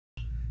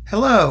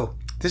Hello,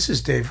 this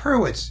is Dave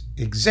Hurwitz,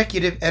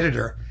 Executive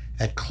Editor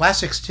at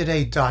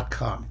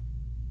ClassicsToday.com.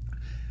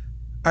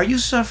 Are you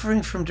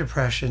suffering from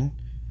depression?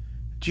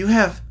 Do you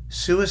have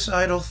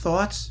suicidal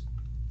thoughts?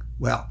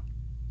 Well,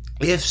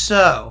 if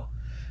so,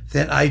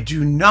 then I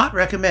do not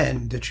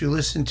recommend that you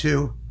listen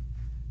to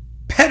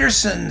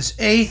Pettersson's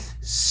 8th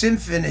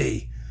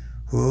Symphony.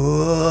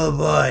 Oh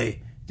boy,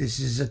 this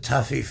is a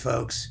toughie,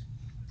 folks,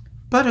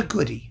 but a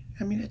goodie.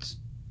 I mean, it's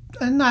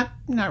not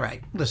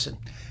right. Listen,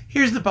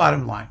 here's the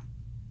bottom line.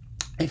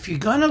 If you're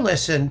going to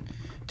listen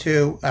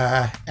to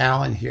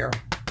Allan here,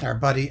 our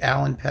buddy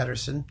Allan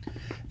Pettersson,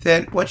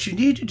 then what you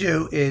need to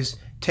do is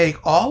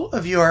take all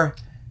of your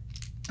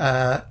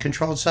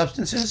controlled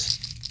substances,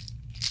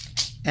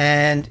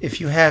 and if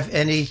you have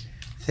any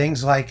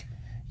things like,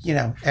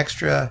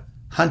 extra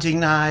hunting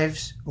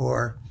knives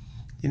or,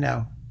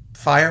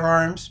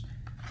 firearms,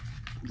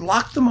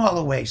 lock them all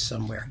away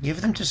somewhere. Give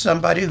them to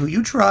somebody who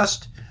you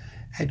trust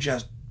and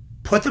just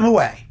put them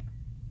away.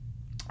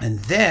 And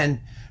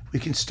then we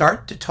can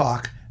start to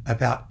talk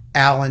about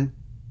Allan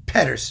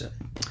Pettersson.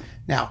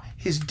 Now,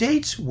 his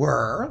dates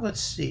were,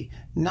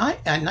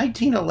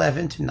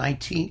 1911 to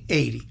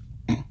 1980.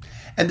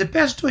 And the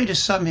best way to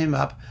sum him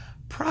up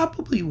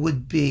probably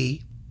would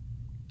be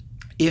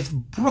if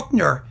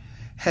Bruckner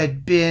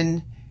had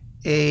been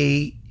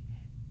a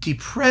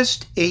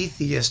depressed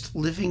atheist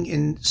living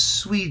in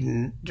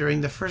Sweden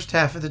during the first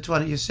half of the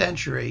 20th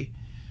century,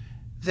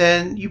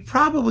 then you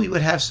probably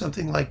would have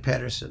something like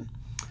Pettersson.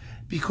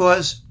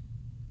 Because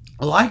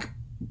like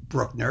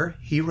Bruckner,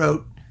 he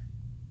wrote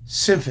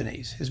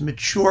symphonies. His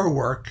mature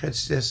work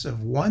consists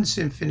of one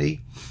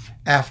symphony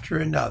after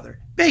another,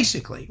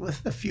 basically,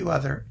 with a few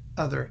other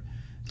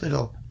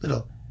little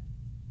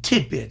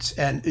tidbits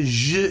and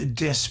jeux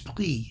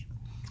d'esprit.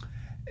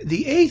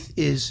 The 8th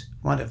is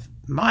one of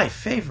my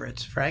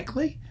favorites,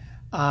 frankly,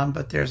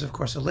 but there's, of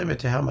course, a limit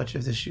to how much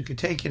of this you could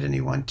take at any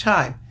one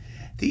time.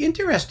 The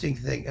interesting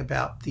thing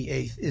about the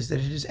 8th is that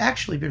it has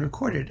actually been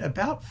recorded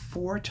about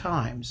 4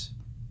 times.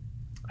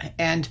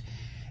 And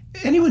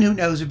anyone who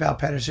knows about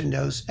Pettersson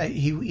knows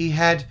he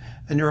had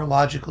a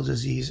neurological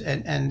disease,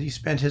 and he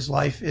spent his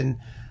life in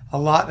a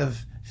lot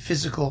of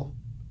physical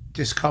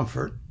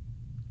discomfort.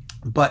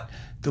 But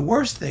the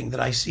worst thing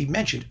that I see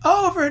mentioned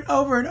over and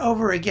over and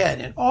over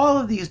again in all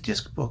of these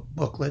disc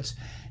booklets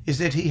is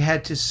that he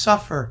had to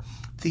suffer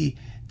the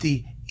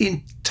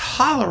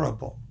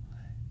intolerable,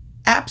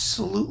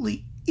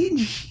 absolutely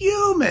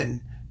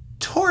inhuman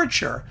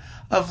torture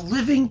of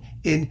living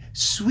in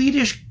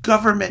Swedish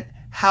government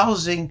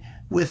housing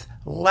with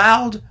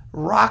loud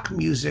rock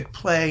music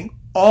playing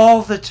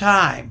all the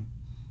time.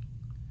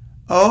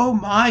 Oh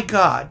my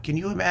God, can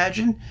you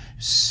imagine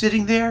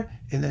sitting there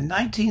in the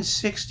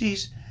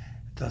 1960s,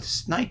 the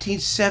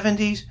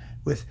 1970s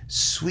with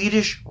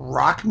Swedish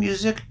rock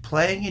music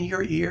playing in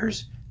your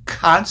ears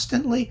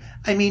constantly?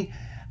 I mean,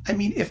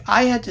 if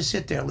I had to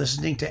sit there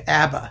listening to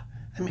ABBA,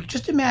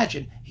 just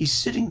imagine he's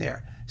sitting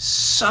there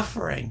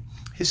suffering.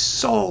 His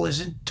soul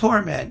is in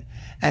torment.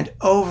 And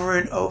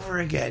over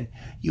again,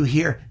 you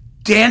hear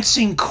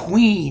Dancing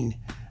Queen.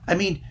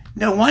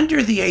 No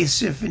wonder the 8th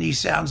Symphony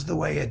sounds the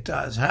way it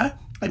does, huh?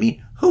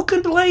 Who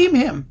can blame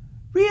him?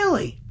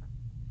 Really?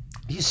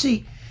 You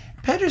see,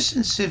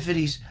 Pettersson's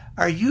symphonies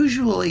are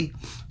usually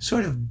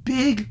sort of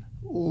big,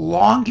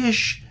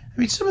 longish.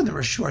 Some of them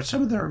are short.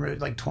 Some of them are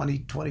like 20,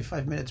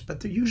 25 minutes, but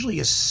they're usually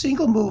a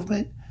single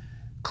movement,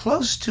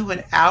 close to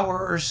an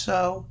hour or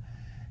so,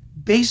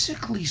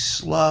 basically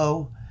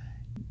slow,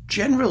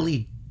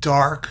 generally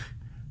dark,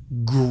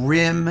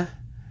 grim,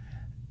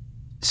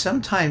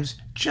 sometimes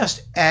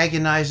just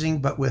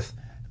agonizing, but with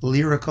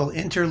lyrical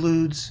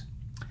interludes.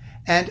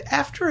 And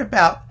after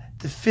about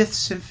the 5th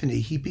Symphony,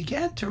 he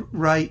began to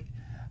write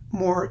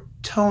more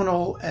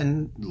tonal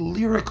and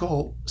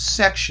lyrical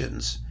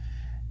sections,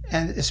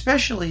 and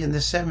especially in the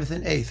 7th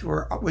and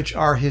 8th, which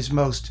are his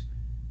most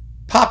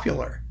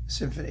popular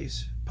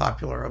symphonies,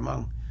 popular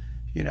among,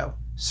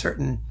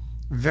 certain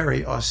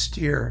very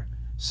austere,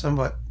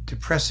 somewhat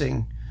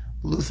depressing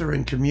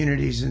Lutheran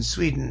communities in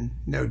Sweden,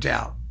 no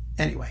doubt.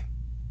 Anyway,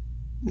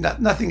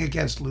 nothing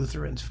against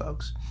Lutherans,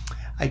 folks.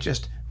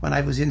 When I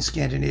was in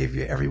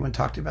Scandinavia, everyone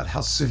talked about how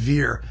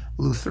severe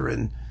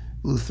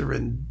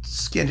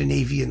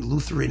Scandinavian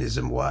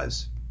Lutheranism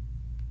was.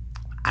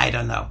 I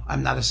don't know.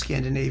 I'm not a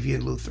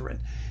Scandinavian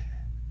Lutheran.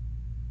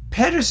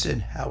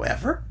 Pettersson,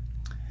 however,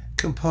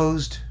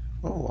 composed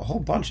a whole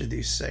bunch of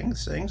these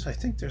things. I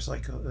think there's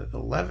like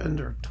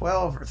 11 or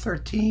 12 or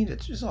 13.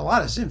 It's just a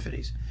lot of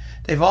symphonies.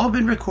 They've all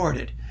been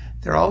recorded.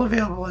 They're all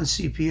available on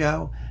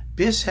CPO.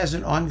 BIS has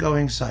an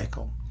ongoing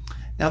cycle.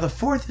 Now, the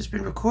 4th has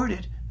been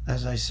recorded,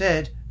 as I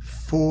said,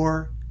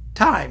 4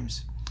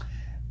 times.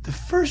 The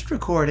first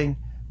recording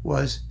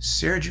was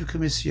Sergiu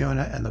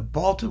Commissiona and the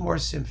Baltimore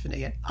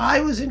Symphony, and I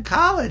was in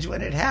college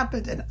when it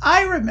happened, and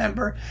I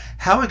remember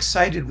how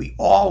excited we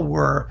all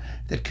were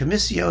that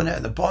Commissiona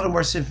and the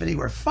Baltimore Symphony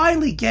were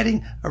finally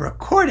getting a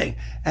recording,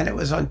 and it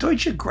was on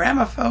Deutsche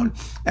Grammophon,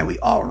 and we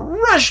all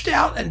rushed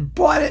out and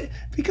bought it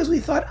because we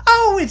thought,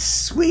 oh, it's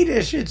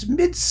Swedish, it's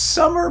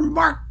Midsummer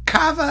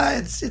toccata,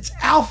 it's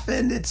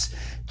Alphen, it's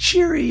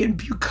cheery and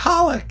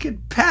bucolic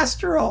and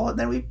pastoral, and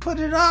then we put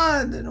it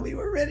on and we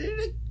were ready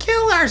to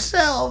kill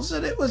ourselves,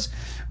 and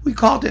we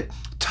called it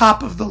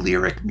top of the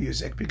lyric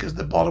music because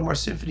the Baltimore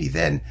Symphony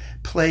then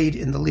played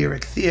in the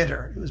Lyric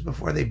Theater. It was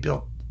before they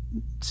built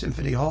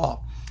Symphony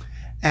Hall,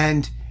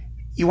 and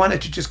you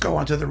wanted to just go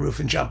onto the roof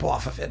and jump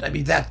off of it. I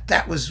mean,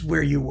 that was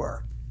where you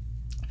were.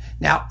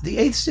 Now, the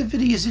Eighth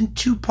Symphony is in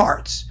 2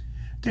 parts.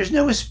 There's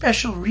no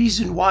special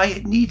reason why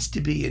it needs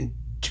to be in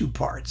 2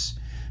 parts,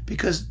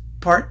 because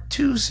Part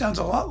 2 sounds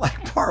a lot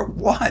like Part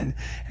 1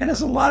 and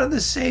has a lot of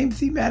the same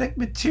thematic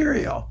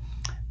material,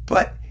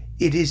 but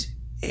it is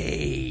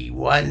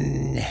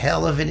one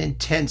hell of an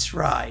intense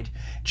ride.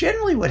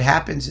 Generally what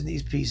happens in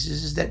these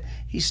pieces is that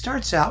he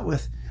starts out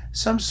with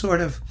some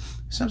sort of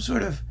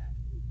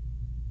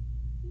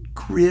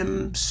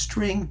grim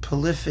string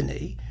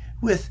polyphony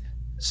with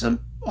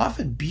some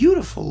often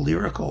beautiful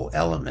lyrical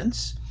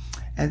elements,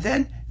 and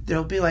then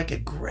there'll be like a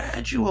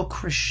gradual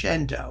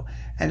crescendo,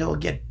 and it'll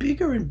get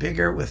bigger and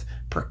bigger with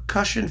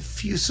percussion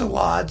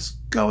fusillades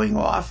going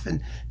off,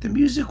 and the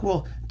music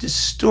will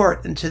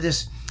distort into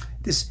this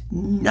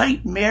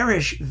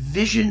nightmarish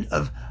vision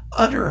of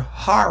utter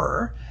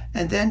horror,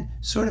 and then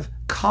sort of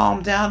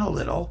calm down a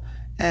little,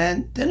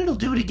 and then it'll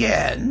do it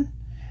again.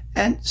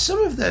 And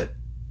some of the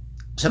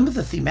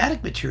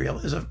thematic material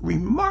is of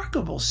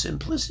remarkable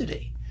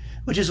simplicity,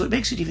 which is what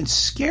makes it even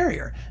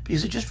scarier,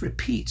 because it just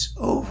repeats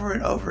over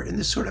and over in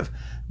this sort of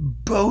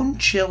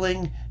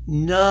bone-chilling,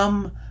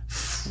 numb,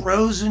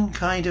 frozen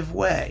kind of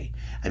way.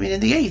 I mean, in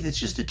the Eighth, it's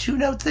just a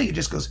 2-note thing. It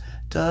just goes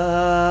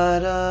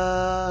da-da,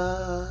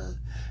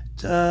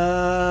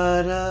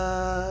 da-da.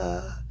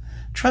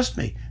 Trust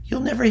me, you'll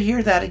never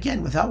hear that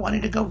again without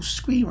wanting to go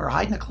scream or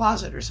hide in a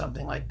closet or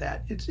something like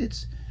that.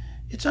 It's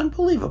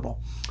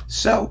unbelievable.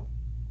 So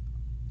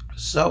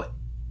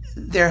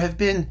there have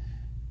been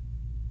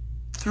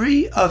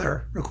 3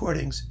 other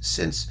recordings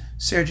since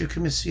Sergio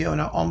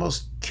Commissiona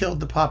almost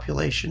killed the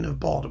population of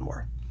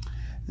Baltimore.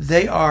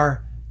 They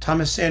are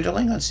Thomas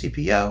Sanderling on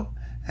CPO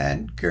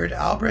and Gerd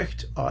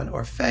Albrecht on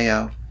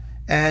Orfeo,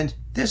 and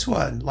this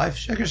one, Leif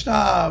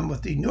Segerstam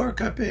with the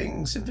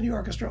Norrköping Symphony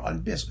Orchestra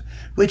on Bis,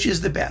 which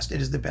is the best.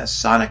 It is the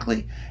best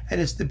sonically, and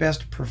it's the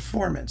best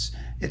performance.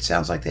 It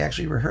sounds like they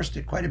actually rehearsed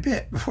it quite a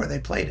bit before they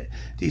played it.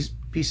 These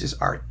pieces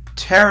are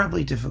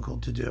terribly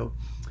difficult to do.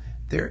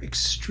 They're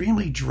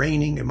extremely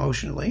draining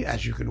emotionally,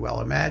 as you can well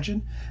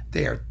imagine.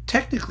 They are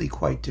technically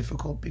quite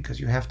difficult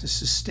because you have to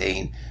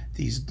sustain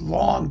these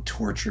long,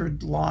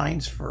 tortured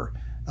lines for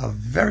a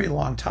very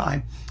long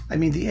time. I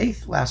mean, the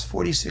Eighth lasts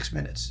 46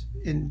 minutes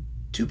in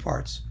 2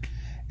 parts,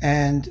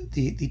 and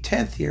the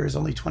 10th here is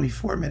only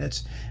 24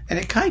 minutes, and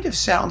it kind of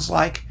sounds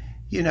like,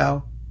 you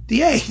know,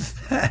 the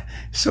Eighth,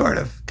 sort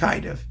of,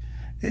 kind of.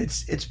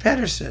 It's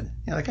Pettersson.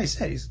 You know, like I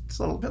said, it's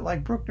a little bit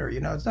like Bruckner. You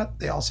know, it's not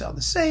they all sound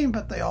the same,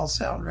 but they all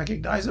sound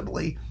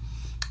recognizably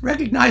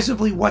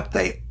what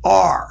they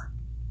are.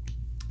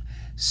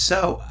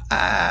 So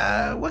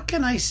what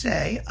can I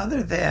say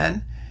other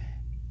than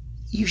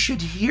you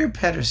should hear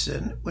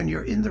Pettersson when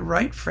you're in the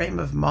right frame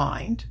of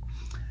mind.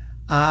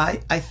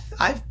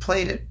 I've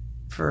played it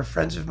for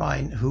friends of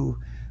mine who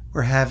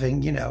were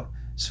having, you know,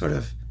 sort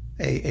of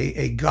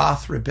a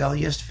goth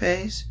rebellious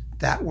phase.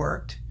 That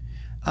worked.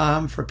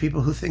 For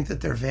people who think that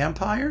they're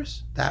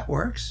vampires, that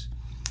works.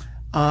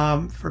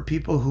 For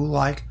people who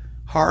like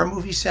horror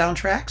movie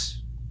soundtracks,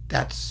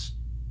 that's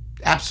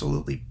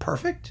absolutely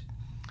perfect.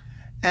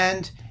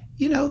 And,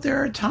 you know,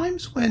 there are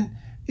times when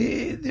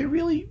they're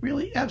really,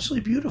 really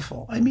absolutely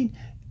beautiful. I mean,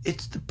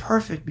 it's the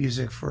perfect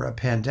music for a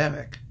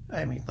pandemic.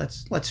 I mean,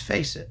 let's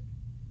face it.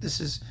 This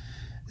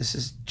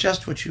is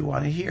just what you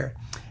want to hear.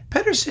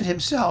 Pettersson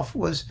himself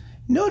was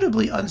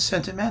notably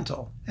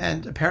unsentimental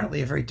and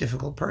apparently a very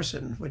difficult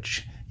person,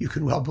 which you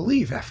can well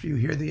believe after you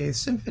hear the Eighth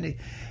Symphony.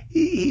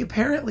 He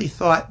apparently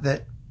thought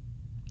that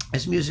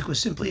his music was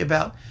simply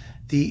about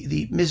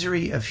the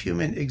misery of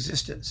human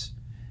existence.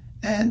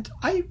 And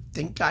I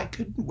think I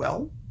could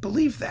well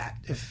believe that,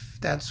 if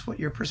that's what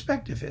your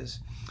perspective is.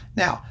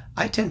 Now,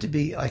 I tend to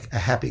be like a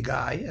happy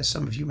guy, as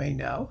some of you may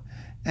know,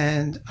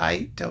 and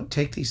I don't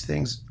take these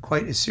things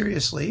quite as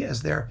seriously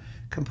as their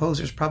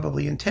composers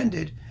probably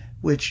intended,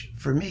 which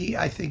for me,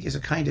 I think is a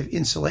kind of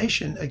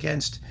insulation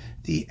against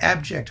the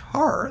abject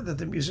horror that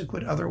the music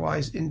would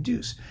otherwise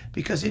induce,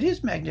 because it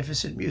is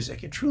magnificent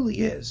music. It truly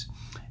is.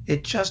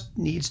 It just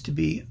needs to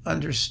be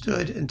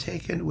understood and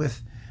taken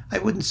with, I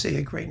wouldn't say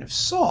a grain of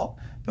salt,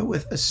 but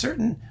with a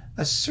certain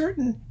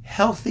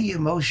healthy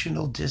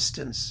emotional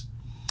distance,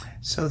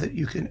 so that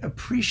you can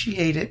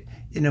appreciate it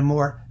in a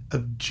more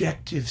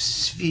objective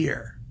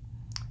sphere.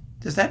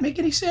 Does that make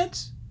any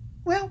sense?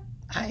 Well,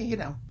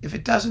 if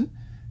it doesn't,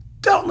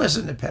 don't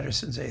listen to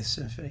Pettersson's Eighth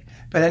Symphony.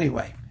 But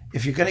anyway,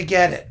 if you're going to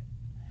get it,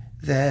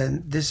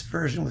 then this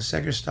version with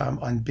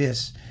Segerstam on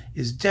Bis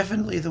is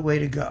definitely the way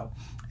to go.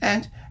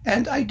 And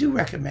I do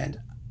recommend,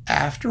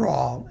 after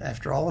all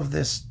of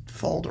this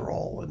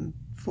folderol and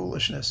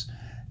foolishness,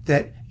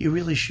 that you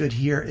really should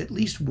hear at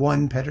least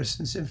one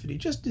Pettersson symphony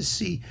just to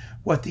see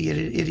what the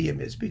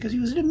idiom is, because he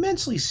was an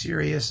immensely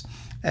serious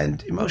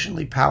and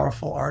emotionally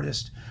powerful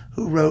artist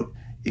who wrote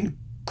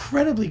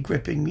incredibly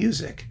gripping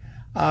music.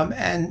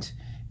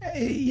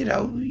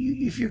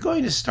 If you're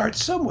going to start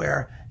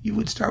somewhere, you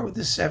would start with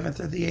the seventh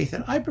or the eighth,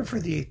 and I prefer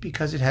the eighth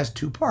because it has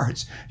two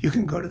parts. You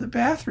can go to the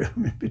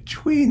bathroom in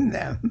between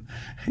them,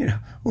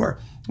 or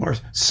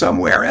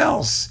somewhere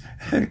else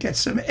and get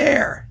some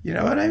air. You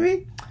know what I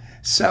mean?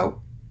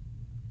 So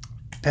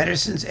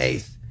Pettersson's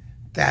eighth,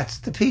 that's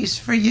the piece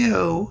for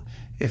you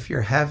if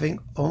you're having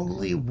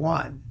only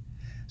one.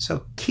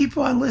 So keep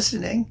on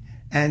listening,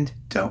 and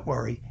don't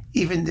worry,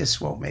 even this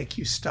won't make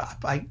you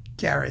stop. I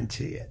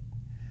guarantee it.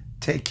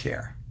 Take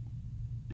care.